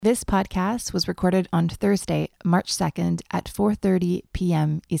This podcast was recorded on Thursday, March 2nd at 4:30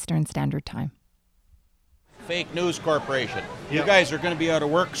 p.m. Eastern Standard Time. Fake News Corporation. You guys are going to be out of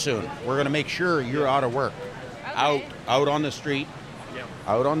work soon. We're going to make sure you're out of work. Okay. Out on the street. Yep.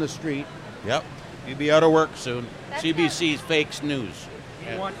 Out on the street. Yep. You'll be out of work soon. That's CBC's Fake News.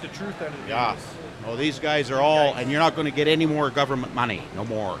 You want the truth out of the news. No, these guys are all, and you're not going to get any more government money. No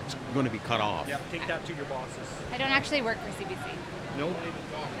more. It's going to be cut off. Yeah, take that to your bosses. I don't actually work for CBC. No?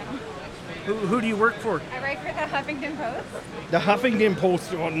 Who do you work for? I write for the Huffington Post. The Huffington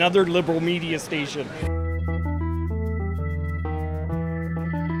Post, another liberal media station.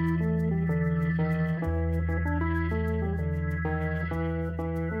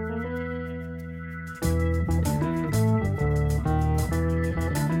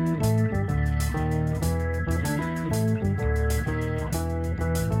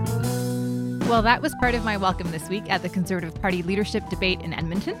 Well, that was part of my welcome this week at the Conservative Party leadership debate in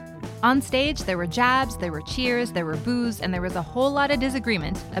Edmonton. On stage, there were jabs, there were cheers, there were boos, and there was a whole lot of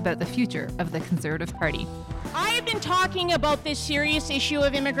disagreement about the future of the Conservative Party. I have been talking about this serious issue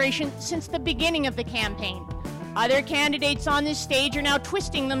of immigration since the beginning of the campaign. Other candidates on this stage are now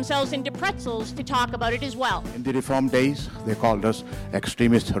twisting themselves into pretzels to talk about it as well. In the Reform days, they called us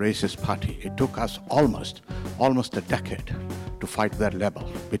extremist racist party. It took us almost a decade to fight that level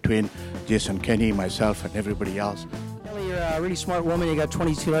between Jason Kenney, myself, and everybody else. Kellie, you're a really smart woman. You got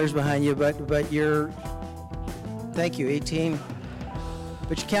 22 letters behind you, but you're, thank you, 18.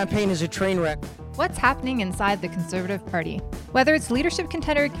 But your campaign is a train wreck. What's happening inside the Conservative Party? Whether it's leadership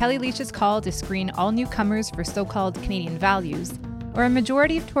contender Kellie Leitch's call to screen all newcomers for so-called Canadian values, or a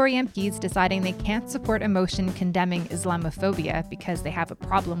majority of Tory MPs deciding they can't support a motion condemning Islamophobia because they have a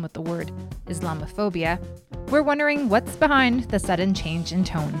problem with the word Islamophobia, we're wondering what's behind the sudden change in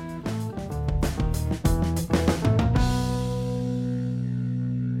tone.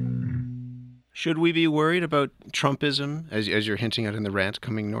 Should we be worried about Trumpism, as you're hinting at in the rant,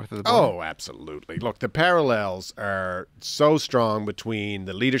 coming north of the border? Oh, absolutely. Look, the parallels are so strong between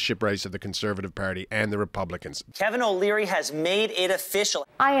the leadership race of the Conservative Party and the Republicans. Kevin O'Leary has made it official.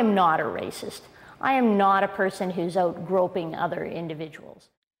 I am not a racist. I am not a person who's out groping other individuals.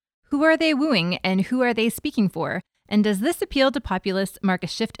 Who are they wooing and who are they speaking for? And does this appeal to populists mark a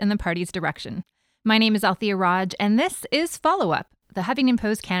shift in the party's direction? My name is Althia Raj, and this is Follow Up, the Huffington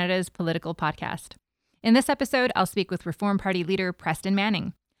Post Canada's political podcast. In this episode, I'll speak with Reform Party leader Preston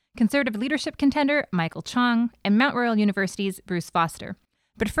Manning, Conservative leadership contender Michael Chong, and Mount Royal University's Bruce Foster.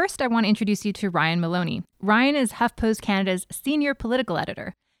 But first, I want to introduce you to Ryan Maloney. Ryan is HuffPost Canada's senior political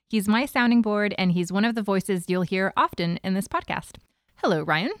editor. He's my sounding board, and he's one of the voices you'll hear often in this podcast. Hello,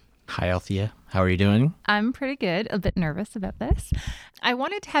 Ryan. Hi, Althea. How are you doing? I'm pretty good. A bit nervous about this. I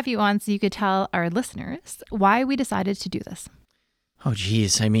wanted to have you on so you could tell our listeners why we decided to do this. Oh,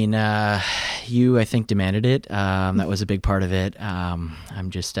 geez. I mean, you, I think, demanded it. That was a big part of it. I'm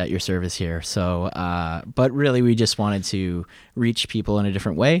just at your service here. So, but really, we just wanted to reach people in a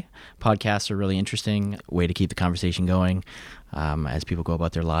different way. Podcasts are a really interesting way to keep the conversation going as people go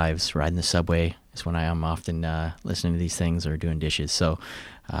about their lives. Riding the subway is when I am often listening to these things or doing dishes. So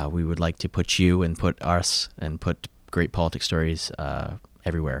we would like to put you and put us and put great politics stories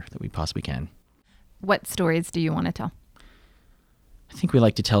everywhere that we possibly can. What stories do you want to tell? I think we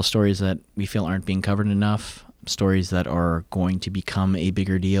like to tell stories that we feel aren't being covered enough, stories that are going to become a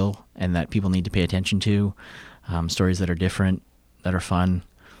bigger deal and that people need to pay attention to, stories that are different, that are fun,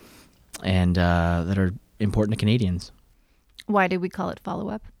 and that are important to Canadians. Why did we call it Follow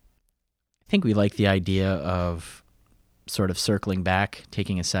Up? I think we like the idea of sort of circling back,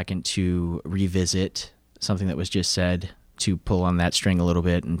 taking a second to revisit something that was just said, to pull on that string a little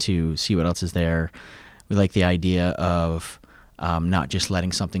bit and to see what else is there. We like the idea of not just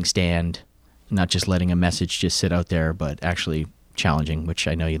letting something stand, not just letting a message just sit out there, but actually challenging, which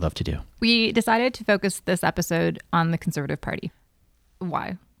I know you love to do. We decided to focus this episode on the Conservative Party.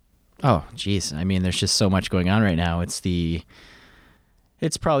 Why? Oh, geez. I mean, there's just so much going on right now. It's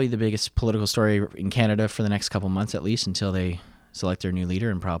probably the biggest political story in Canada for the next couple months, at least, until they select their new leader,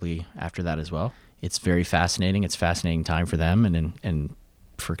 and probably after that as well. It's very fascinating. It's a fascinating time for them and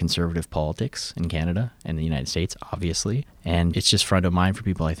for conservative politics in Canada and the United States, obviously. And it's just front of mind for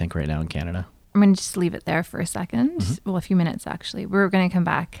people, I think, right now in Canada. I'm going to just leave it there for a second. Mm-hmm. Well, a few minutes, actually. We're going to come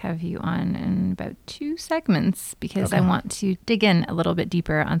back, have you on in about 2 segments because I want to dig in a little bit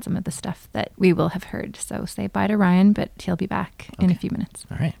deeper on some of the stuff that we will have heard. So say bye to Ryan, but he'll be back in a few minutes.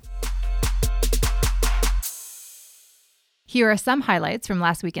 All right. Here are some highlights from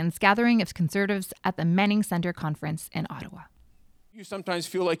last weekend's gathering of Conservatives at the Manning Centre Conference in Ottawa. You sometimes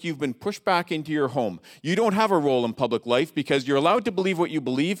feel like you've been pushed back into your home. You don't have a role in public life because you're allowed to believe what you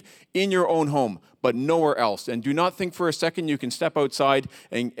believe in your own home, but nowhere else. And do not think for a second you can step outside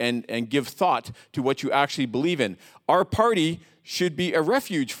and give thought to what you actually believe in. Our party should be a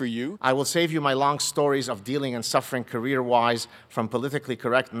refuge for you. I will save you my long stories of dealing and suffering career-wise from politically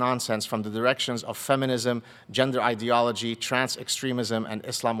correct nonsense from the directions of feminism, gender ideology, trans extremism, and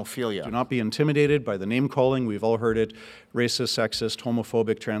Islamophobia. Do not be intimidated by the name-calling. We've all heard it: racist, sexist,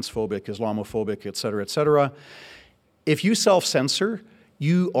 homophobic, transphobic, Islamophobic, etc., etc. If you self-censor,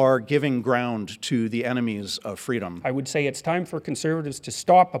 you are giving ground to the enemies of freedom. I would say it's time for Conservatives to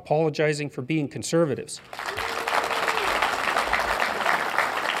stop apologizing for being Conservatives.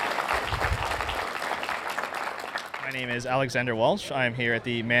 My name is Alexander Walsh. I'm here at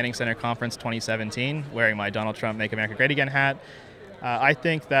the Manning Center Conference 2017 wearing my Donald Trump Make America Great Again hat. I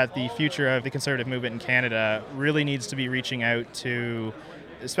think that the future of the Conservative movement in Canada really needs to be reaching out to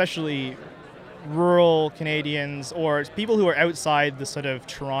especially rural Canadians or people who are outside the sort of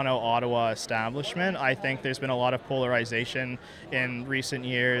Toronto-Ottawa establishment. I think there's been a lot of polarization in recent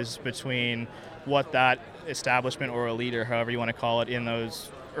years between what that establishment or elite, or however you want to call it, in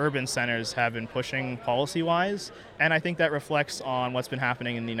those urban centers have been pushing policy-wise, and I think that reflects on what's been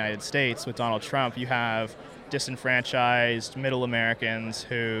happening in the United States with Donald Trump. You have disenfranchised middle Americans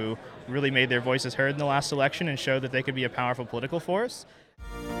who really made their voices heard in the last election and showed that they could be a powerful political force.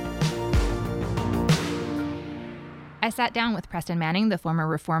 I sat down with Preston Manning, the former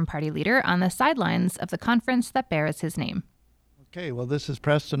Reform Party leader, on the sidelines of the conference that bears his name. Okay, well, this is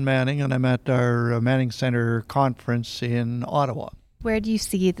Preston Manning, and I'm at our Manning Center conference in Ottawa. Where do you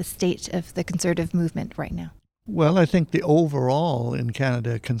see the state of the Conservative movement right now? Well, I think the overall in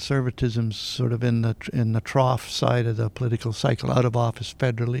Canada, conservatism's sort of in the trough side of the political cycle, out of office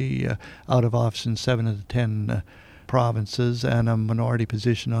federally, out of office in 7 of the 10 provinces, and a minority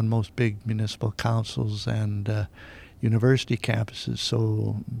position on most big municipal councils and university campuses.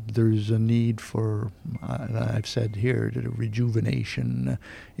 So there's a need for, I've said here, rejuvenation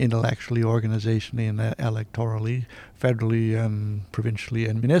intellectually, organizationally, and electorally, federally, provincially,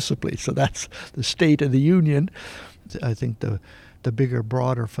 and municipally. So that's the state of the union. I think the bigger,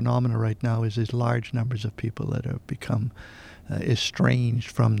 broader phenomena right now is these large numbers of people that have become estranged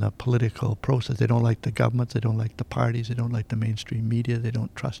from the political process. They don't like the government, they don't like the parties, they don't like the mainstream media, they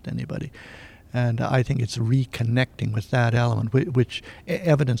don't trust anybody. And I think it's reconnecting with that element, which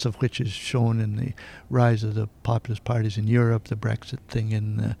evidence of which is shown in the rise of the populist parties in Europe, the Brexit thing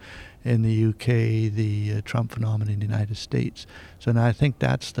in the UK, the Trump phenomenon in the United States. So now I think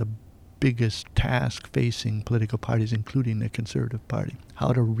that's the biggest task facing political parties, including the Conservative Party,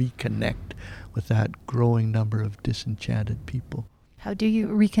 how to reconnect with that growing number of disenchanted people. How do you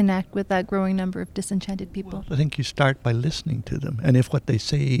reconnect with that growing number of disenchanted people? Well, I think you start by listening to them. And if what they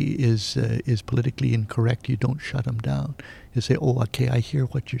say is politically incorrect, you don't shut them down. You say, oh, okay, I hear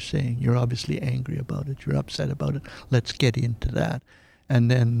what you're saying. You're obviously angry about it. You're upset about it. Let's get into that.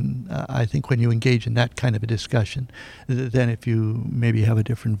 And then I think when you engage in that kind of a discussion, then if you maybe have a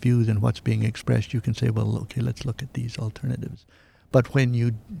different view than what's being expressed, you can say, well, okay, let's look at these alternatives. But when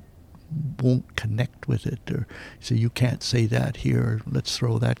you won't connect with it, or say you can't say that here, let's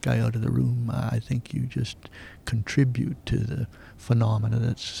throw that guy out of the room, I think you just contribute to the phenomena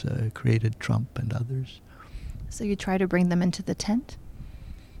that's created Trump and others. So you try to bring them into the tent?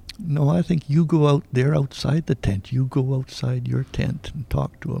 No, I think you go out there outside the tent. You go outside your tent and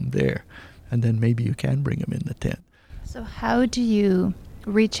talk to them there, and then maybe you can bring them in the tent. So how do you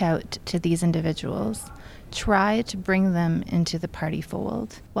reach out to these individuals, try to bring them into the party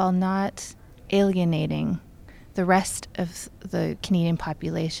fold while not alienating the rest of the Canadian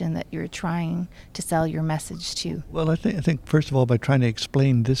population that you're trying to sell your message to? Well, I think first of all, by trying to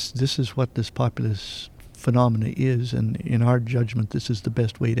explain this is what this populist phenomena is, and in our judgment, this is the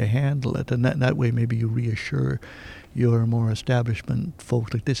best way to handle it. And that way maybe you reassure your more establishment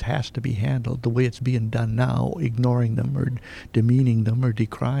folks, like, this has to be handled the way it's being done now, ignoring them or demeaning them or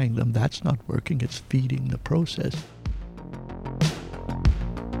decrying them. That's not working. It's feeding the process.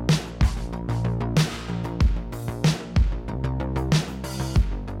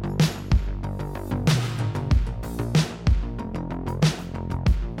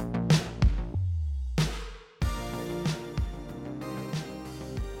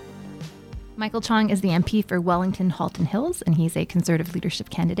 Michael Chong is the MP for Wellington Halton Hills, and he's a Conservative leadership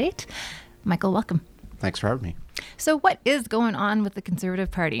candidate. Michael, welcome. Thanks for having me. So what is going on with the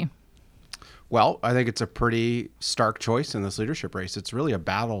Conservative Party? Well, I think it's a pretty stark choice in this leadership race. It's really a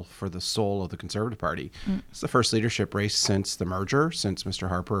battle for the soul of the Conservative Party. It's the first leadership race since the merger, since Mr.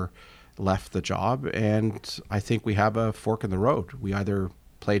 Harper left the job, and I think we have a fork in the road. We either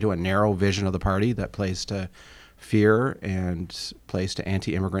play to a narrow vision of the party that plays to fear and plays to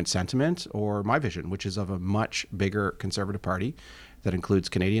anti-immigrant sentiment, or my vision, which is of a much bigger Conservative Party that includes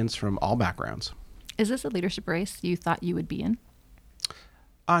Canadians from all backgrounds. Is this a leadership race you thought you would be in?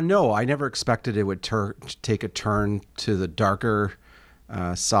 No, I never expected it would take a turn to the darker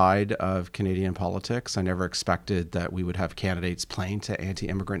side of Canadian politics. I never expected that we would have candidates playing to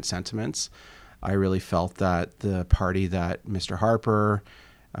anti-immigrant sentiments. I really felt that the party that Mr. Harper,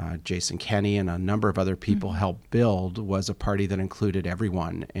 Jason Kenney, and a number of other people helped build was a party that included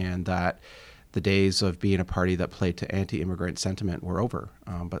everyone, and that the days of being a party that played to anti-immigrant sentiment were over.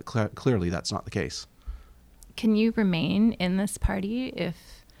 But clearly that's not the case. Can you remain in this party if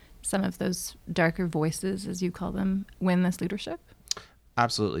some of those darker voices, as you call them, win this leadership?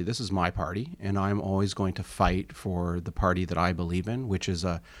 Absolutely. This is my party, and I'm always going to fight for the party that I believe in, which is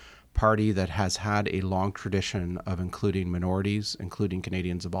a party that has had a long tradition of including minorities, including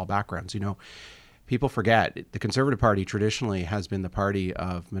Canadians of all backgrounds. You know, people forget the Conservative Party traditionally has been the party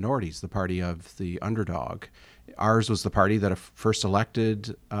of minorities, the party of the underdog. Ours was the party that first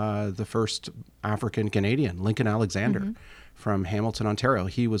elected the first African Canadian, Lincoln Alexander, from Hamilton, Ontario.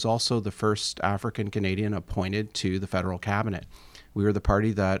 He was also the first African Canadian appointed to the federal cabinet. We were the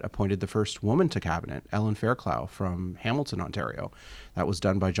party that appointed the first woman to cabinet, Ellen Fairclough from Hamilton, Ontario. That was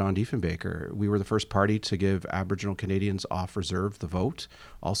done by John Diefenbaker. We were the first party to give Aboriginal Canadians off reserve the vote,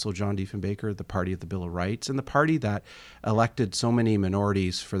 also John Diefenbaker, the party of the Bill of Rights, and the party that elected so many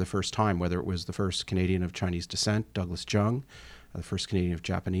minorities for the first time, whether it was the first Canadian of Chinese descent, Douglas Chong, the first Canadian of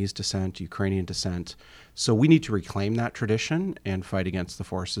Japanese descent, Ukrainian descent. So we need to reclaim that tradition and fight against the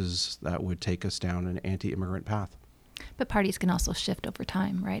forces that would take us down an anti-immigrant path. But parties can also shift over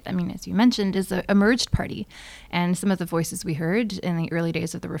time, right? I mean, as you mentioned, is a merged party. And some of the voices we heard in the early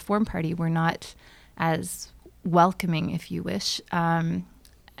days of the Reform Party were not as welcoming, if you wish,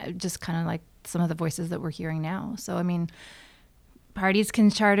 just kind of like some of the voices that we're hearing now. So, I mean, parties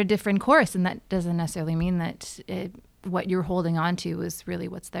can chart a different course, and that doesn't necessarily mean that what you're holding on to is really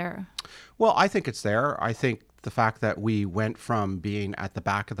what's there. Well, I think it's there. I think the fact that we went from being at the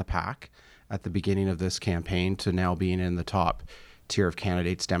back of the pack at the beginning of this campaign to now being in the top tier of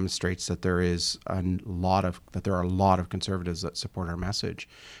candidates demonstrates that there are a lot of Conservatives that support our message.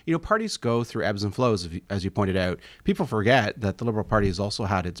 You know, parties go through ebbs and flows, as you pointed out. People forget that the Liberal Party has also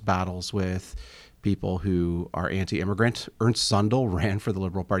had its battles with people who are anti-immigrant. Ernst Zundel ran for the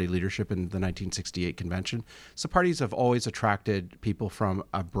Liberal Party leadership in the 1968 convention. So parties have always attracted people from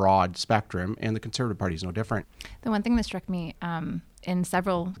a broad spectrum, and the Conservative Party is no different. The one thing that struck me in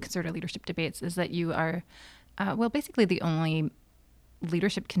several Conservative leadership debates is that you are, basically the only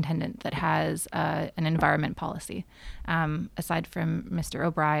leadership contendant that has an environment policy, aside from Mr.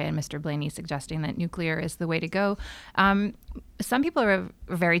 O'Brien and Mr. Blaney suggesting that nuclear is the way to go. Some people are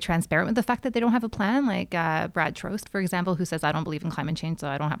very transparent with the fact that they don't have a plan, like Brad Trost, for example, who says, I don't believe in climate change, so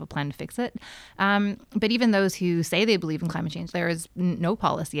I don't have a plan to fix it. But even those who say they believe in climate change, there is no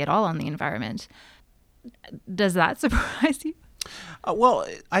policy at all on the environment. Does that surprise you? Well,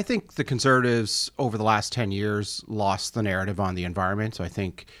 I think the Conservatives over the last 10 years lost the narrative on the environment. So I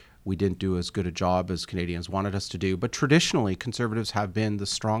think we didn't do as good a job as Canadians wanted us to do. But traditionally, Conservatives have been the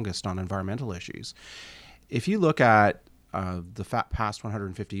strongest on environmental issues. If you look at the past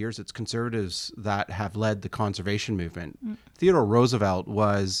 150 years, it's Conservatives that have led the conservation movement. Theodore Roosevelt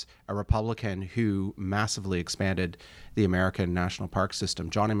was a Republican who massively expanded the American national park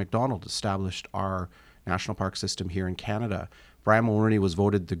system. John A. Macdonald established our national park system here in Canada. Brian Mulroney was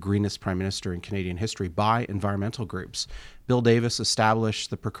voted the greenest prime minister in Canadian history by environmental groups. Bill Davis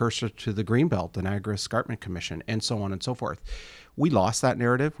established the precursor to the Greenbelt, the Niagara Escarpment Commission, and so on and so forth. We lost that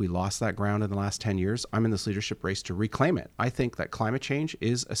narrative. We lost that ground in the last 10 years. I'm in this leadership race to reclaim it. I think that climate change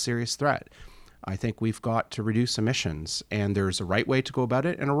is a serious threat. I think we've got to reduce emissions, and there's a right way to go about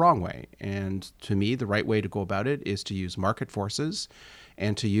it and a wrong way. And to me, the right way to go about it is to use market forces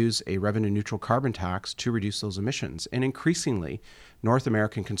and to use a revenue-neutral carbon tax to reduce those emissions. And increasingly, North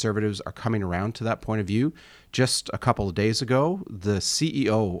American Conservatives are coming around to that point of view. Just a couple of days ago, the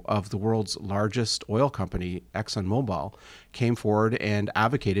CEO of the world's largest oil company, ExxonMobil, came forward and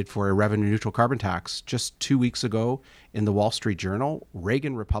advocated for a revenue-neutral carbon tax. Just 2 weeks ago in the Wall Street Journal,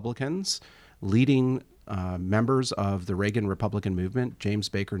 Reagan Republicans, leading members of the Reagan Republican movement, James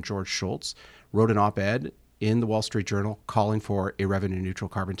Baker and George Shultz, wrote an op-ed in the Wall Street Journal calling for a revenue-neutral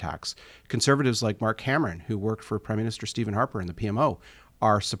carbon tax. Conservatives like Mark Cameron, who worked for Prime Minister Stephen Harper in the PMO,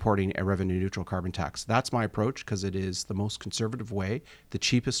 are supporting a revenue-neutral carbon tax. That's my approach because it is the most conservative way, the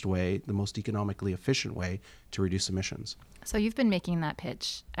cheapest way, the most economically efficient way to reduce emissions. So you've been making that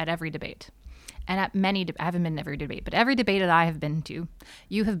pitch at every debate. And at many, I haven't been to every debate, but every debate that I have been to,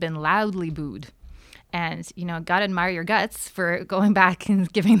 you have been loudly booed. And, gotta admire your guts for going back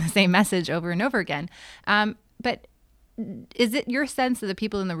and giving the same message over and over again. But is it your sense that the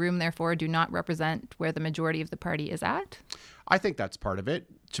people in the room, therefore, do not represent where the majority of the party is at? I think that's part of it.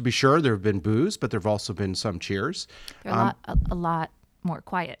 To be sure, there have been boos, but there have also been some cheers. They're a lot more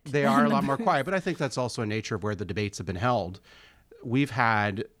quiet. They are a lot more quiet, but I think that's also a nature of where the debates have been held. We've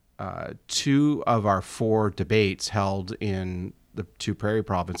had 2 of our 4 debates held in the 2 prairie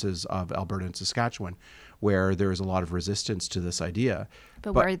provinces of Alberta and Saskatchewan, where there is a lot of resistance to this idea.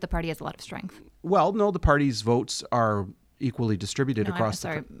 But where the party has a lot of strength. Well, no, the party's votes are equally distributed across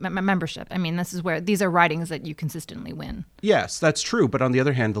membership. I mean, this is where these are ridings that you consistently win. Yes, that's true. But on the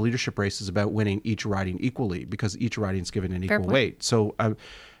other hand, the leadership race is about winning each riding equally because each riding is given an equal weight. So,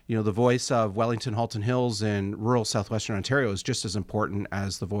 the voice of Wellington, Halton Hills in rural southwestern Ontario is just as important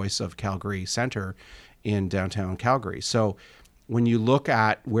as the voice of Calgary Centre in downtown Calgary. So when you look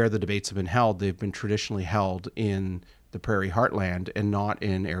at where the debates have been held, they've been traditionally held in the Prairie Heartland and not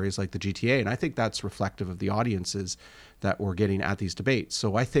in areas like the GTA. And I think that's reflective of the audiences that we're getting at these debates.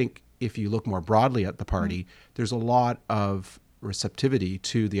 So I think if you look more broadly at the party, there's a lot of receptivity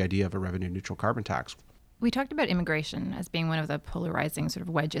to the idea of a revenue-neutral carbon tax. We talked about immigration as being one of the polarizing sort of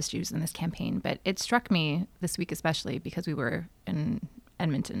wedge issues in this campaign, but it struck me this week, especially because we were in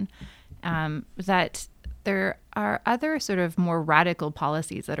Edmonton, that there are other sort of more radical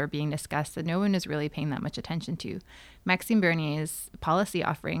policies that are being discussed that no one is really paying that much attention to. Maxime Bernier's policy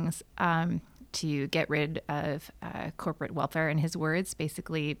offerings to get rid of corporate welfare, in his words,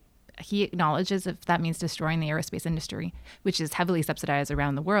 basically, he acknowledges if that means destroying the aerospace industry, which is heavily subsidized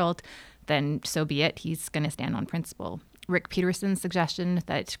around the world, then so be it. He's going to stand on principle. Rick Peterson's suggestion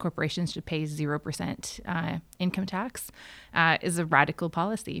that corporations should pay 0% income tax is a radical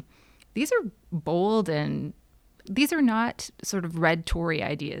policy. These are bold and these are not sort of red Tory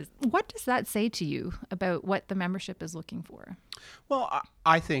ideas. What does that say to you about what the membership is looking for? Well,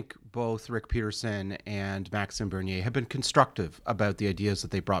 I think both Rick Peterson and Maxime Bernier have been constructive about the ideas that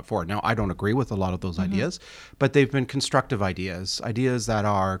they brought forward. Now, I don't agree with a lot of those ideas, but they've been constructive ideas that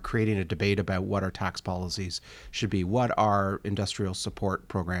are creating a debate about what our tax policies should be, what our industrial support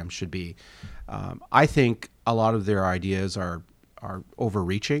programs should be. I think a lot of their ideas are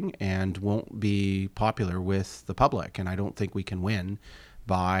overreaching and won't be popular with the public. And I don't think we can win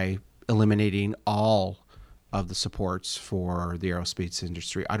by eliminating all of the supports for the aerospace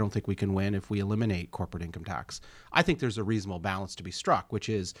industry. I don't think we can win if we eliminate corporate income tax. I think there's a reasonable balance to be struck, which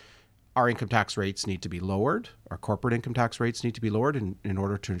is our income tax rates need to be lowered, our corporate income tax rates need to be lowered in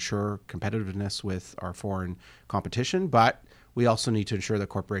order to ensure competitiveness with our foreign competition, but we also need to ensure that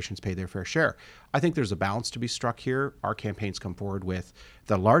corporations pay their fair share. I think there's a balance to be struck here. Our campaign's come forward with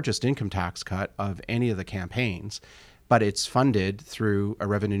the largest income tax cut of any of the campaigns, but it's funded through a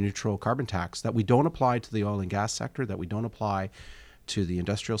revenue-neutral carbon tax that we don't apply to the oil and gas sector, that we don't apply to the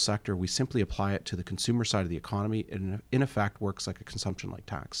industrial sector. We simply apply it to the consumer side of the economy, and in effect works like a consumption-like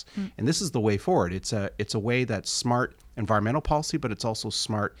tax. And this is the way forward. It's a way that's smart environmental policy, but it's also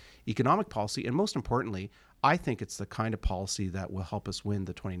smart economic policy, and most importantly, I think it's the kind of policy that will help us win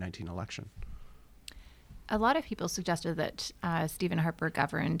the 2019 election. A lot of people suggested that Stephen Harper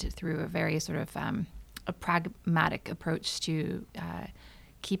governed through a very sort of a pragmatic approach to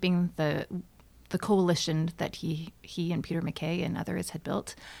keeping the coalition that he and Peter MacKay and others had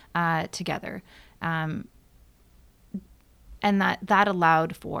built together. And that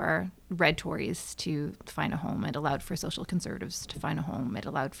allowed for red Tories to find a home. It allowed for social conservatives to find a home. It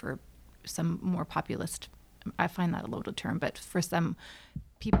allowed for some more populist, I find that a loaded term, but for some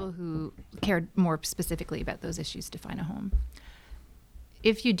people who cared more specifically about those issues to find a home.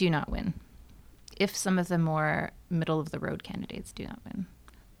 If you do not win, if some of the more middle-of-the-road candidates do not win,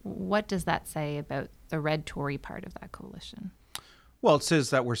 what does that say about the red Tory part of that coalition? Well, it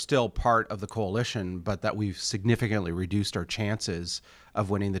says that we're still part of the coalition, but that we've significantly reduced our chances of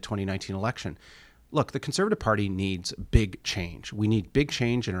winning the 2019 election. Look, the Conservative Party needs big change. We need big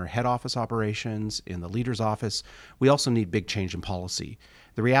change in our head office operations, in the leader's office. We also need big change in policy.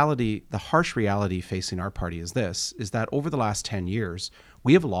 The harsh reality facing our party is that over the last 10 years,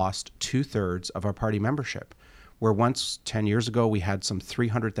 we have lost 2/3 of our party membership. Where once 10 years ago we had some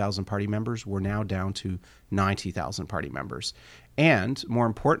 300,000 party members, we're now down to 90,000 party members. And more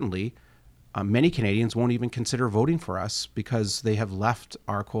importantly, many Canadians won't even consider voting for us because they have left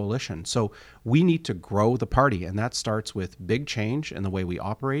our coalition. So we need to grow the party, and that starts with big change in the way we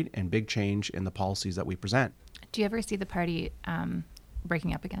operate and big change in the policies that we present. Do you ever see the party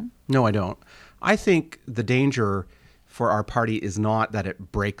breaking up again? No, I don't. I think the danger for our party is not that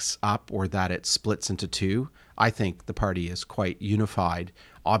it breaks up or that it splits into two. I think the party is quite unified.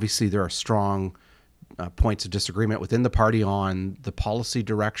 Obviously, there are strong points of disagreement within the party on the policy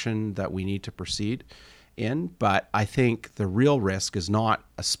direction that we need to proceed in. But I think the real risk is not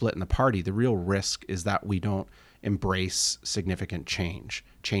a split in the party. The real risk is that we don't embrace significant change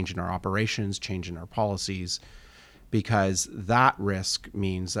in our operations, change in our policies, because that risk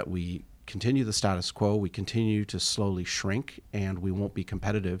means that we continue the status quo, we continue to slowly shrink, and we won't be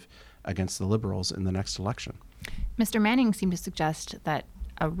competitive against the Liberals in the next election. Mr. Manning seemed to suggest that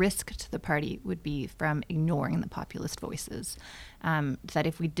a risk to the party would be from ignoring the populist voices. That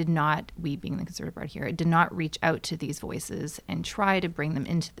if we did not, we being the Conservative Party here, did not reach out to these voices and try to bring them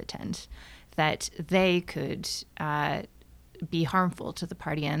into the tent, that they could be harmful to the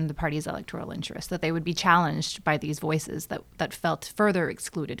party and the party's electoral interests, that they would be challenged by these voices that felt further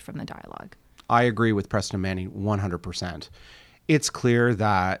excluded from the dialogue. I agree with Preston Manning 100%. It's clear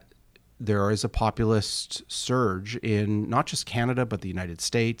that there is a populist surge in not just Canada, but the United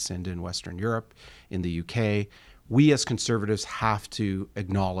States and in Western Europe, in the UK. We as Conservatives have to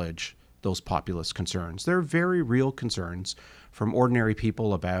acknowledge those populist concerns. They're very real concerns from ordinary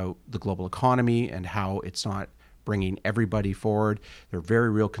people about the global economy and how it's not bringing everybody forward. There are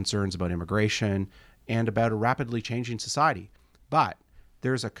very real concerns about immigration and about a rapidly changing society. But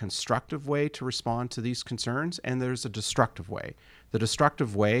there's a constructive way to respond to these concerns, and there's a destructive way. The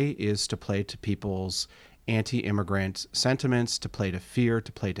destructive way is to play to people's anti-immigrant sentiments, to play to fear,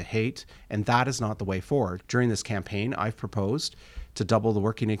 to play to hate, and that is not the way forward. During this campaign, I've proposed to double the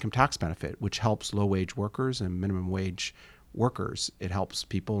working income tax benefit, which helps low-wage workers and minimum wage workers. It helps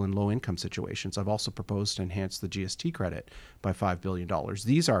people in low-income situations. I've also proposed to enhance the GST credit by $5 billion.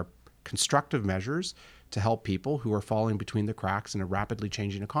 These are constructive measures to help people who are falling between the cracks in a rapidly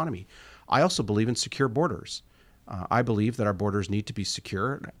changing economy. I also believe in secure borders. I believe that our borders need to be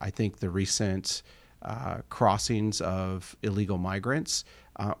secure. I think the recent crossings of illegal migrants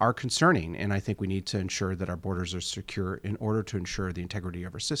are concerning, and I think we need to ensure that our borders are secure in order to ensure the integrity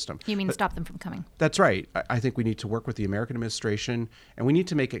of our system. You mean stop them from coming? That's right. I think we need to work with the American administration, and we need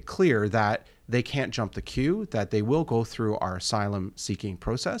to make it clear that they can't jump the queue, that they will go through our asylum-seeking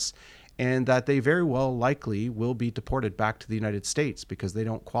process, and that they very well likely will be deported back to the United States because they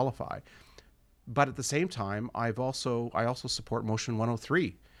don't qualify. But at the same time, I also support Motion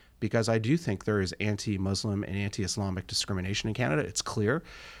 103 because I do think there is anti-Muslim and anti-Islamic discrimination in Canada. It's clear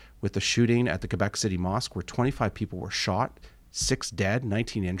with the shooting at the Quebec City Mosque where 25 people were shot, 6 dead,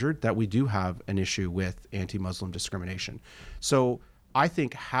 19 injured, that we do have an issue with anti-Muslim discrimination. So I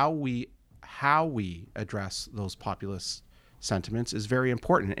think how we address those populist sentiments is very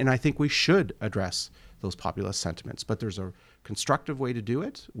important. And I think we should address those populist sentiments. But there's a constructive way to do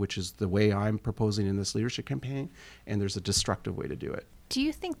it, which is the way I'm proposing in this leadership campaign, and there's a destructive way to do it. Do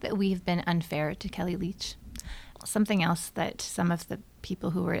you think that we've been unfair to Kellie Leitch? Something else that some of the people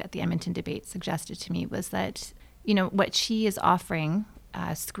who were at the Edmonton debate suggested to me was that, you know, what she is offering,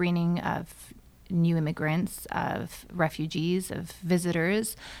 screening of new immigrants, of refugees, of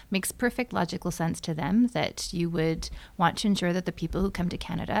visitors, makes perfect logical sense to them, that you would want to ensure that the people who come to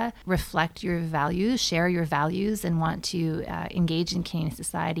Canada reflect your values, share your values, and want to engage in Canadian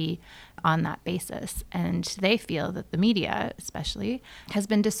society on that basis. And they feel that the media, especially, has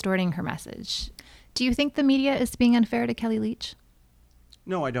been distorting her message. Do you think the media is being unfair to Kellie Leitch?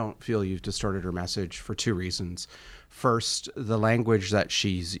 No, I don't feel you've distorted her message for 2 reasons. First, the language that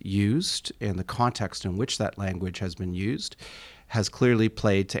she's used and the context in which that language has been used has clearly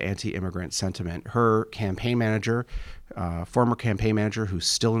played to anti-immigrant sentiment. Her campaign manager, former campaign manager who's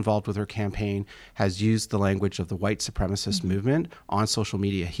still involved with her campaign, has used the language of the white supremacist movement on social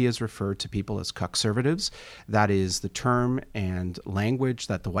media. He has referred to people as cuckservatives. That is the term and language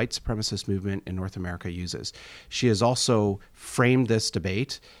that the white supremacist movement in North America uses. She has also framed this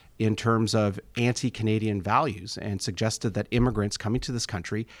debate in terms of anti-Canadian values and suggested that immigrants coming to this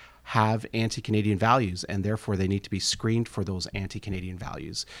country have anti-Canadian values and therefore they need to be screened for those anti-Canadian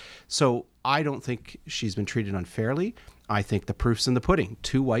values. So I don't think she's been treated unfairly. I think the proof's in the pudding.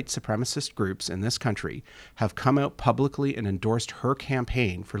 2 white supremacist groups in this country have come out publicly and endorsed her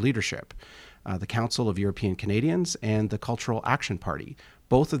campaign for leadership. The Council of European Canadians and the Cultural Action Party.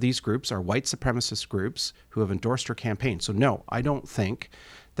 Both of these groups are white supremacist groups who have endorsed her campaign. So no, I don't think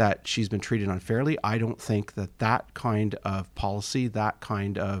that she's been treated unfairly. I don't think that that kind of policy, that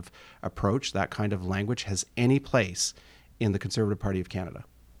kind of approach, that kind of language has any place in the Conservative Party of Canada.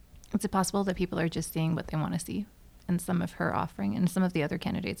 Is it possible that people are just seeing what they want to see in some of her offering and some of the other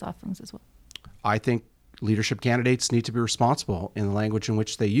candidates' offerings as well? I think leadership candidates need to be responsible in the language in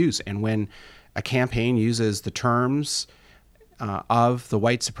which they use. And when a campaign uses the terms of the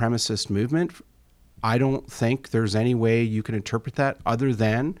white supremacist movement, I don't think there's any way you can interpret that other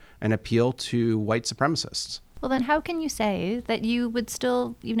than an appeal to white supremacists. Well, then how can you say that you would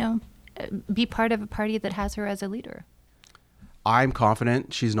still, be part of a party that has her as a leader? I'm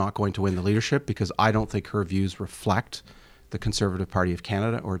confident she's not going to win the leadership because I don't think her views reflect the Conservative Party of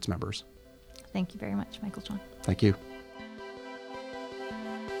Canada or its members. Thank you very much, Michael Chong. Thank you.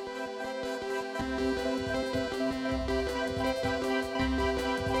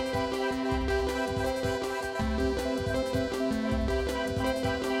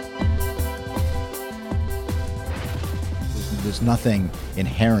 There's nothing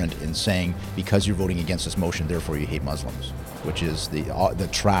inherent in saying because you're voting against this motion, therefore you hate Muslims, which is the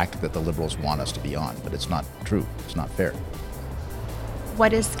track that the Liberals want us to be on. But it's not true. It's not fair.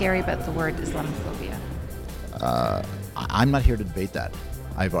 What is scary about the word Islamophobia? I'm not here to debate that.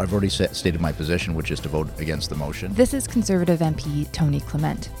 I've already stated my position, which is to vote against the motion. This is Conservative MP Tony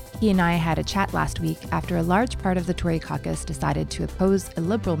Clement. He and I had a chat last week after a large part of the Tory caucus decided to oppose a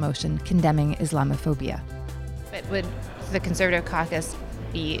Liberal motion condemning Islamophobia. But would the Conservative caucus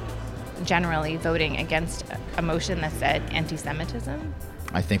be generally voting against a motion that said anti-Semitism?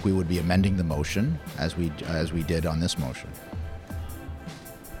 I think we would be amending the motion as we did on this motion.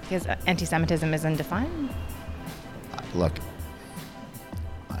 Because anti-Semitism isn't defined? Look,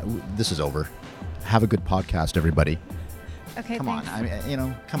 this is over. Have a good podcast, everybody. Okay, come thanks.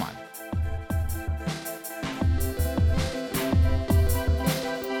 on. Come on.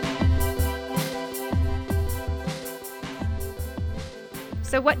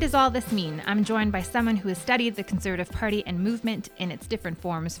 So what does all this mean? I'm joined by someone who has studied the Conservative Party and movement in its different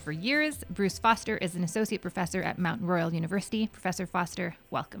forms for years. Bruce Foster is an associate professor at Mount Royal University. Professor Foster,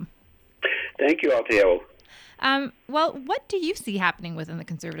 welcome. Thank you, Althia. Well, what do you see happening within the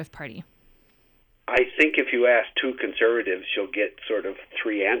Conservative Party? I think if you ask two conservatives, you'll get sort of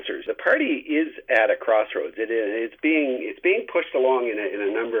three answers. The party is at a crossroads. It's being pushed along in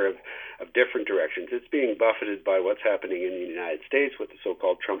a number of different directions. It's being buffeted by what's happening in the United States with the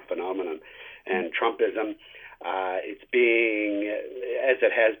so-called Trump phenomenon and Trumpism. It's being, as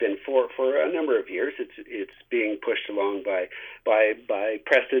it has been for a number of years, it's being pushed along by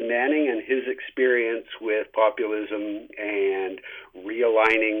Preston Manning and his experience with populism and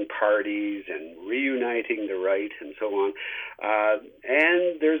realigning parties and reuniting the right and so on.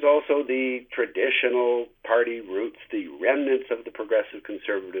 And there's also the traditional party roots, the remnants of the Progressive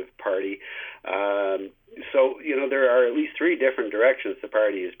Conservative Party. So, there are at least three different directions the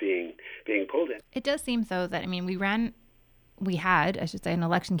party is being pulled in. It does seem, though, that, we had an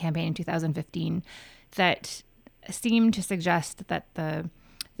election campaign in 2015 that seemed to suggest that the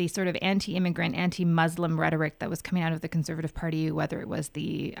sort of anti-immigrant, anti-Muslim rhetoric that was coming out of the Conservative Party, whether it was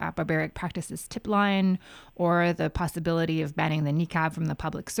the barbaric practices tip line or the possibility of banning the niqab from the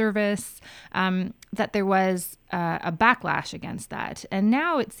public service, that there was a backlash against that. And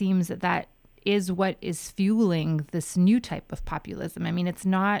now it seems that is what is fueling this new type of populism. It's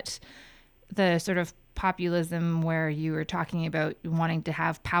not the sort of populism where you were talking about wanting to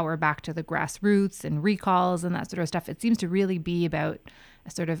have power back to the grassroots and recalls and that sort of stuff. It seems to really be about a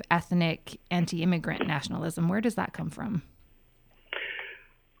sort of ethnic anti-immigrant nationalism. Where does that come from?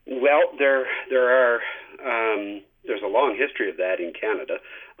 Well, there's a long history of that in Canada,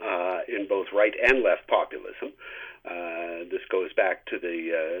 in both right and left populism. This goes back to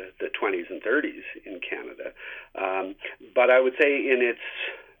the 20s and 30s in Canada. But I would say in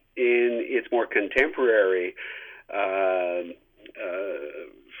its more contemporary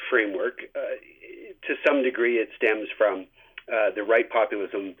framework, to some degree it stems from the right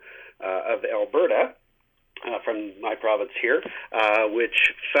populism of Alberta, from my province here,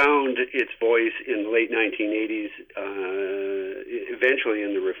 which found its voice in the late 1980s, eventually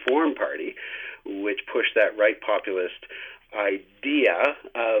in the Reform Party, which pushed that right populist idea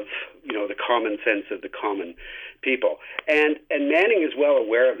of, the common sense of the common people. And Manning is well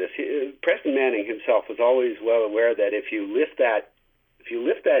aware of this. Preston Manning himself was always well aware that if you lift that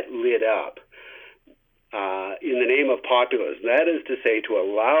lid up, in the name of populism, that is to say, to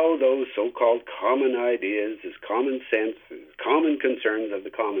allow those so-called common ideas, as common sense, as common concerns of the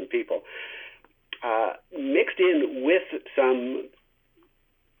common people, mixed in with some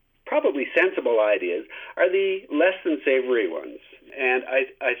probably sensible ideas are the less than savory ones. And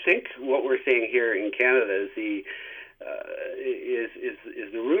I think what we're seeing here in Canada is the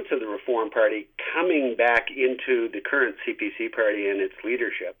roots of the Reform Party coming back into the current CPC party and its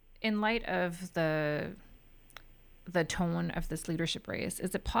leadership. In light of the tone of this leadership race,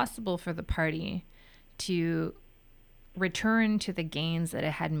 is it possible for the party to return to the gains that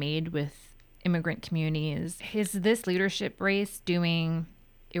it had made with immigrant communities? Is this leadership race doing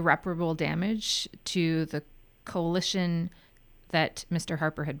irreparable damage to the coalition that Mr.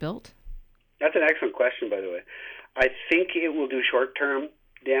 Harper had built? That's an excellent question, by the way. I think it will do short-term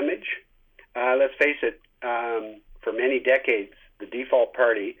damage. Let's face it, for many decades, the default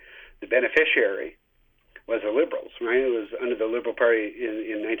party, the beneficiary, was the Liberals, right? It was under the Liberal Party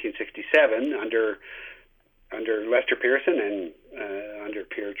in 1967, under Lester Pearson and under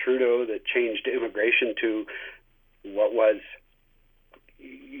Pierre Trudeau, that changed immigration to what was,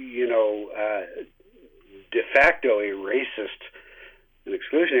 de facto a racist and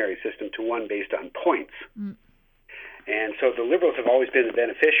exclusionary system to one based on points. Mm. And so the Liberals have always been the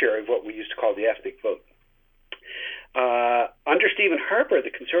beneficiary of what we used to call the ethnic vote. Under Stephen Harper,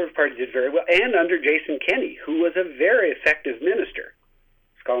 the Conservative Party did very well, and under Jason Kenney, who was a very effective minister.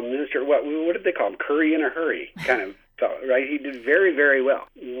 It's called minister, what did they call him? Curry in a hurry kind of fellow, right? He did very, very well.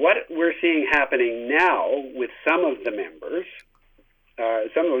 What we're seeing happening now with some of the members,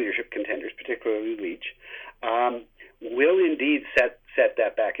 some of the leadership contenders, particularly Leitch, will indeed set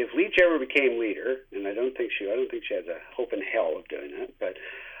that back. If Leitch ever became leader, and I don't think she has a hope in hell of doing that, but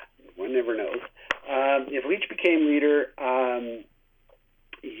one never knows. If Leitch became leader,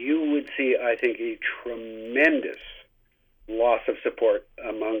 you would see, I think, a tremendous loss of support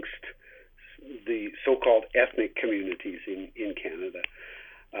amongst the so-called ethnic communities in Canada.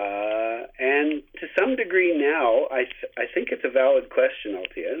 And to some degree now, I think it's a valid question,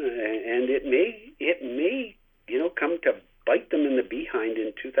 Althia, and it may come to bite them in the behind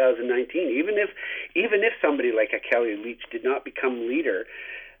in 2019. Even if somebody like a Kellie Leitch did not become leader,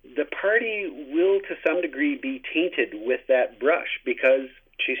 the party will to some degree be tainted with that brush because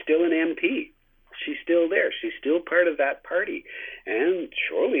she's still an MP. She's still there. She's still part of that party. And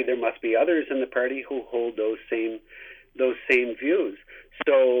surely there must be others in the party who hold those same views.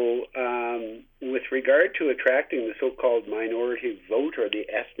 So with regard to attracting the so-called minority vote or the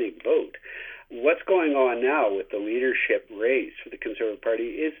ethnic vote, what's going on now with the leadership race for the Conservative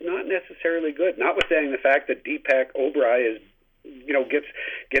Party is not necessarily good, notwithstanding the fact that Deepak Oberoi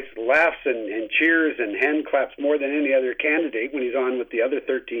gets laughs and cheers and hand claps more than any other candidate when he's on with the other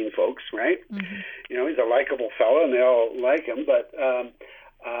 13 folks, right? Mm-hmm. He's a likable fellow and they all like him, but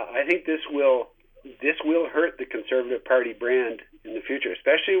I think this will hurt the Conservative Party brand in the future,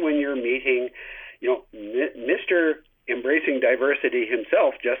 especially when you're meeting, Mr. Embracing Diversity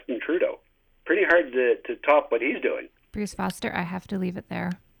himself, Justin Trudeau. Pretty hard to top what he's doing. Bruce Foster, I have to leave it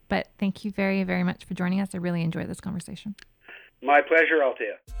there. But thank you very, very much for joining us. I really enjoyed this conversation. My pleasure,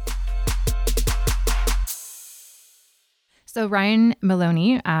 Althia. So Ryan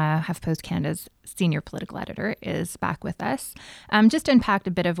Maloney, HuffPost Canada's senior political editor, is back with us. Just to unpack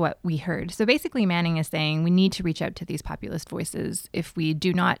a bit of what we heard. So basically Manning is saying we need to reach out to these populist voices. If we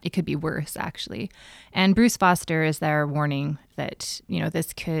do not, it could be worse, actually. And Bruce Foster is there warning that,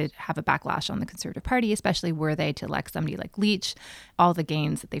 this could have a backlash on the Conservative Party, especially were they to elect somebody like Leitch. All the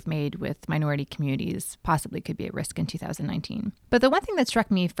gains that they've made with minority communities possibly could be at risk in 2019. But the one thing that struck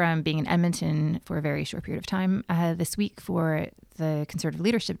me from being in Edmonton for a very short period of time this week for the Conservative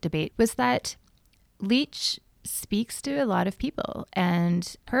leadership debate was that Leitch speaks to a lot of people,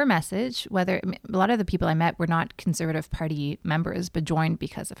 and her message, a lot of the people I met were not Conservative Party members, but joined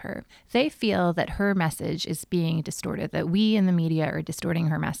because of her. They feel that her message is being distorted, that we in the media are distorting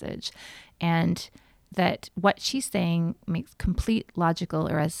her message, and that what she's saying makes complete logical,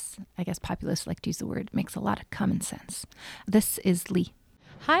 or as I guess populists like to use the word, makes a lot of common sense. This is Lee.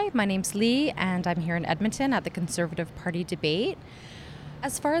 Hi, my name's Lee, and I'm here in Edmonton at the Conservative Party debate.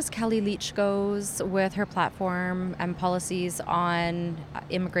 As far as Kellie Leitch goes with her platform and policies on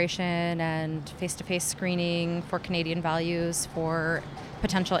immigration and face-to-face screening for Canadian values for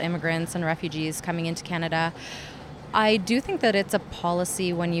potential immigrants and refugees coming into Canada, I do think that it's a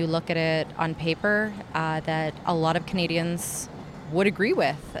policy when you look at it on paper that a lot of Canadians would agree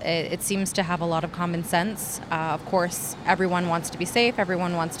with. It seems to have a lot of common sense. Of course, everyone wants to be safe,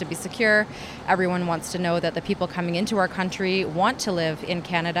 everyone wants to be secure, everyone wants to know that the people coming into our country want to live in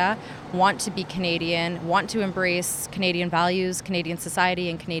Canada, want to be Canadian, want to embrace Canadian values, Canadian society,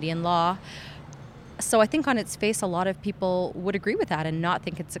 and Canadian law. So I think on its face, a lot of people would agree with that and not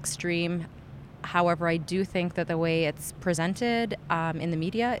think it's extreme. However, I do think that the way it's presented in the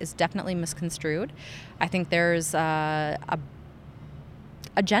media is definitely misconstrued. I think there's a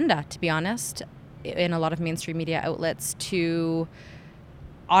agenda, to be honest, in a lot of mainstream media outlets to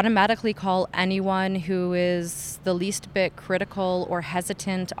automatically call anyone who is the least bit critical or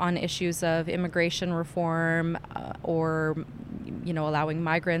hesitant on issues of immigration reform or, allowing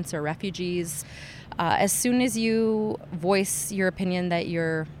migrants or refugees. As soon as you voice your opinion that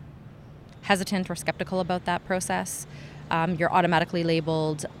you're hesitant or skeptical about that process, you're automatically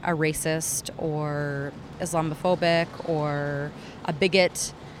labeled a racist or Islamophobic or a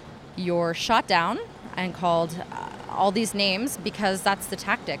bigot. You're shot down and called all these names because that's the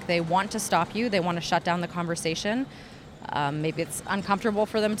tactic. They want to stop you. They want to shut down the conversation. Maybe it's uncomfortable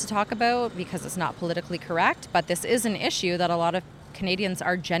for them to talk about because it's not politically correct, but this is an issue that a lot of Canadians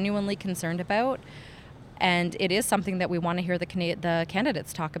are genuinely concerned about. And it is something that we want to hear the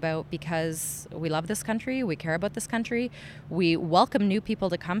candidates talk about because we love this country, we care about this country, we welcome new people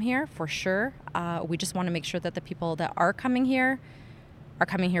to come here for sure. We just want to make sure that the people that are coming here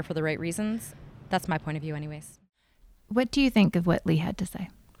for the right reasons. That's my point of view anyways. What do you think of what Lee had to say?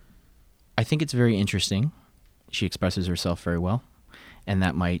 I think it's very interesting. She expresses herself very well, and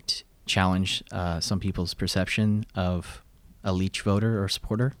that might challenge some people's perception of a Leitch voter or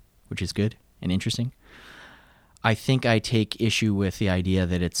supporter, which is good and interesting. I think I take issue with the idea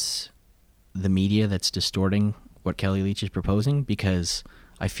that it's the media that's distorting what Kellie Leitch is proposing, because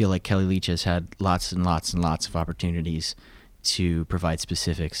I feel like Kellie Leitch has had lots and lots and lots of opportunities to provide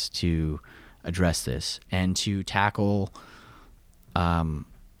specifics to address this and to tackle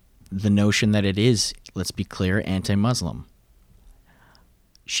the notion that it is, let's be clear, anti-Muslim.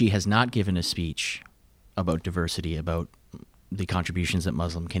 She has not given a speech about diversity, about the contributions that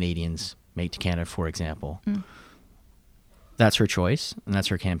Muslim Canadians make to Canada, for example. That's her choice, and that's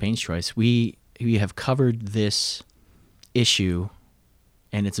her campaign's choice. We have covered this issue,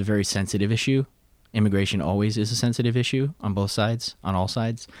 and it's a very sensitive issue. Immigration always is a sensitive issue on both sides, on all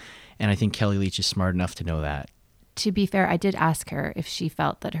sides, and I think Kellie Leitch is smart enough to know that. To be fair, I did ask her if she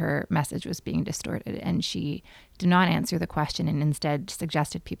felt that her message was being distorted, and she did not answer the question and instead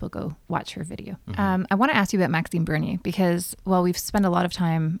suggested people go watch her video. Mm-hmm. I want to ask you about Maxime Bernier because, well, we've spent a lot of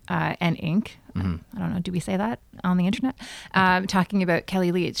time and ink, I don't know, do we say that on the internet? Talking about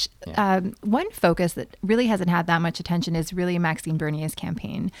Kellie Leitch. Yeah. One focus that really hasn't had that much attention is really Maxime Bernier's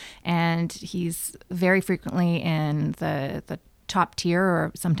campaign. And he's very frequently in the top tier,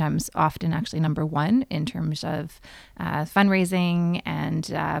 or sometimes often actually number one in terms of fundraising and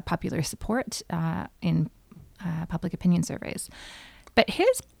popular support in public opinion surveys. But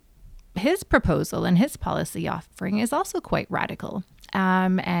his proposal and his policy offering is also quite radical.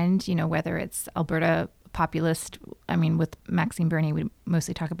 And, whether it's Alberta populist, with Maxime Bernier, we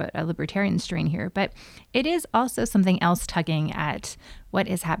mostly talk about a libertarian strain here, but it is also something else tugging at what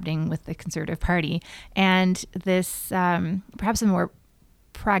is happening with the Conservative Party. And this, perhaps a more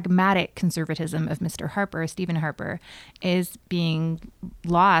pragmatic conservatism of Stephen Harper, is being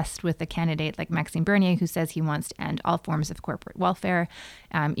lost with a candidate like Maxime Bernier, who says he wants to end all forms of corporate welfare,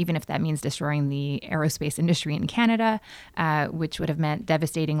 even if that means destroying the aerospace industry in Canada, which would have meant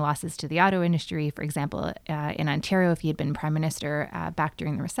devastating losses to the auto industry, for example, in Ontario, if he had been Prime Minister back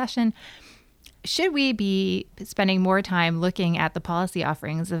during the recession. Should we be spending more time looking at the policy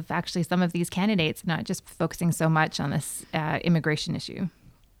offerings of actually some of these candidates, not just focusing so much on this immigration issue?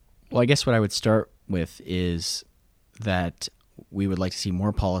 Well, I guess what I would start with is that we would like to see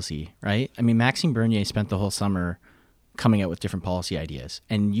more policy, right? Maxime Bernier spent the whole summer coming out with different policy ideas,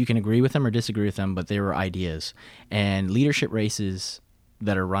 and you can agree with them or disagree with them, but they were ideas. And leadership races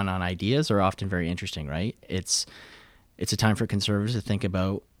that are run on ideas are often very interesting, right? It's a time for Conservatives to think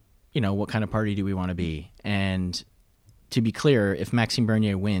about, what kind of party do we want to be? And to be clear, if Maxime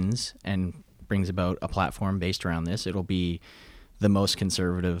Bernier wins and brings about a platform based around this, it'll be the most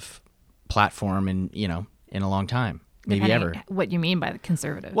conservative platform in a long time, maybe ever. What you mean by the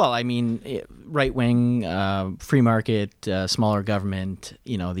conservative? Well, right wing, free market, smaller government,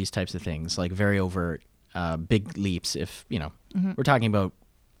 these types of things, like very overt, big leaps. If we're talking about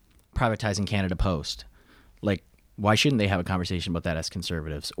privatizing Canada Post, like why shouldn't they have a conversation about that as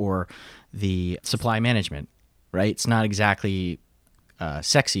Conservatives? Or the supply management, right? It's not exactly a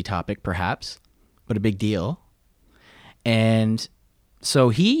sexy topic, perhaps, but a big deal. And so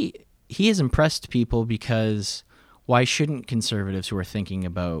he has impressed people because why shouldn't Conservatives who are thinking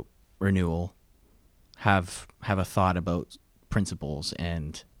about renewal have a thought about principles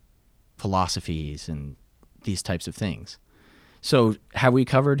and philosophies and these types of things? So have we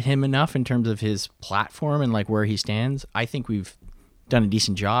covered him enough in terms of his platform and like where he stands? I think we've done a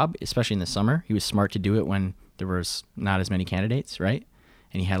decent job, especially in the summer. He was smart to do it when there was not as many candidates, right?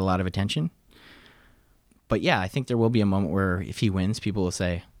 And he had a lot of attention. But yeah, I think there will be a moment where if he wins, people will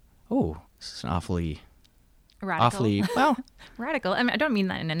say, oh, this is an awfully well, radical. I mean, I don't mean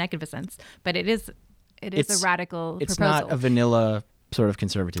that in a negative sense, but it is a radical it's proposal. Not a vanilla sort of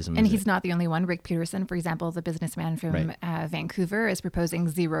conservatism. And he's not the only one. Rick Peterson, for example, the businessman from Vancouver, is proposing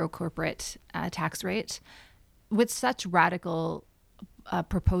zero corporate tax rate. With such radical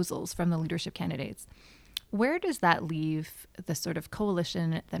proposals from the leadership candidates, where does that leave the sort of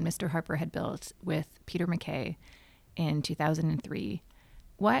coalition that Mr. Harper had built with Peter MacKay in 2003?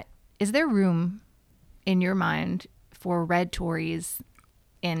 What is there room in your mind for red Tories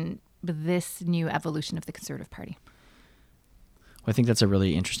in this new evolution of the Conservative Party? Well, I think that's a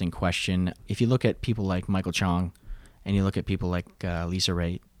really interesting question. If you look at people like Michael Chong and you look at people like Lisa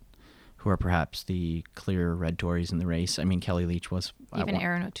Raitt, who are perhaps the clear red Tories in the race. I mean, Kellie Leitch was... Even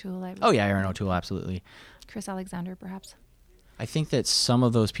Aaron O'Toole. Aaron O'Toole, absolutely. Chris Alexander, perhaps. I think that some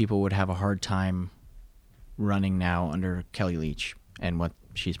of those people would have a hard time running now under Kellie Leitch and what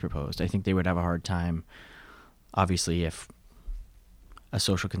she's proposed. I think they would have a hard time, obviously, if a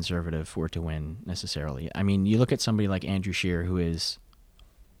social conservative were to win necessarily. I mean, you look at somebody like Andrew Scheer, who has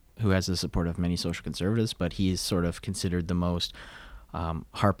the support of many social conservatives, but he is sort of considered the most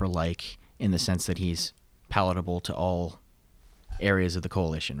Harper-like in the sense that he's palatable to all areas of the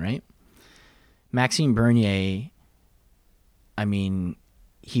coalition, right? Maxime Bernier, I mean,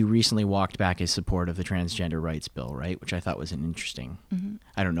 he recently walked back his support of the transgender rights bill, right? Which I thought was an interesting. Mm-hmm.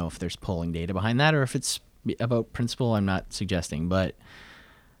 I don't know if there's polling data behind that or if it's about principle. I'm not suggesting, but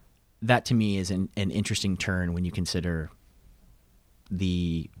that to me is an interesting turn when you consider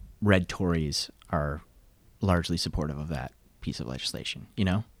the red Tories are largely supportive of that piece of legislation, you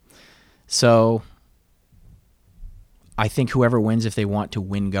know? So I think whoever wins, if they want to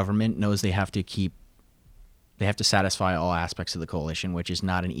win government, knows they have to satisfy all aspects of the coalition, which is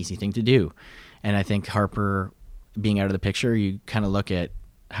not an easy thing to do. And I think Harper being out of the picture, you kind of look at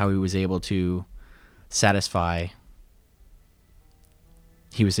how he was able to satisfy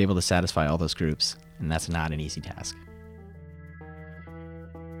all those groups, and that's not an easy task.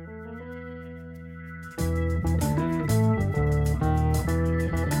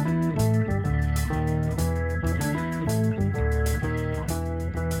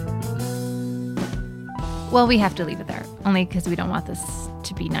 Well, we have to leave it there, only because we don't want this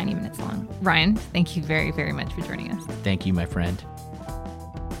to be 90 minutes long. Ryan, thank you very, very much for joining us. Thank you, my friend.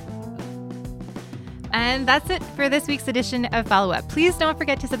 And that's it for this week's edition of Follow Up. Please don't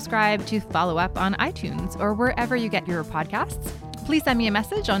forget to subscribe to Follow Up on iTunes or wherever you get your podcasts. Please send me a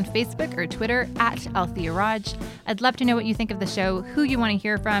message on Facebook or Twitter at Althia Raj. I'd love to know what you think of the show, who you want to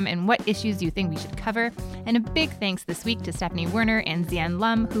hear from, and what issues you think we should cover. And a big thanks this week to Stephanie Werner and Zian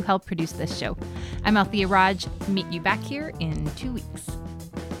Lum, who helped produce this show. I'm Althia Raj. Meet you back here in 2 weeks.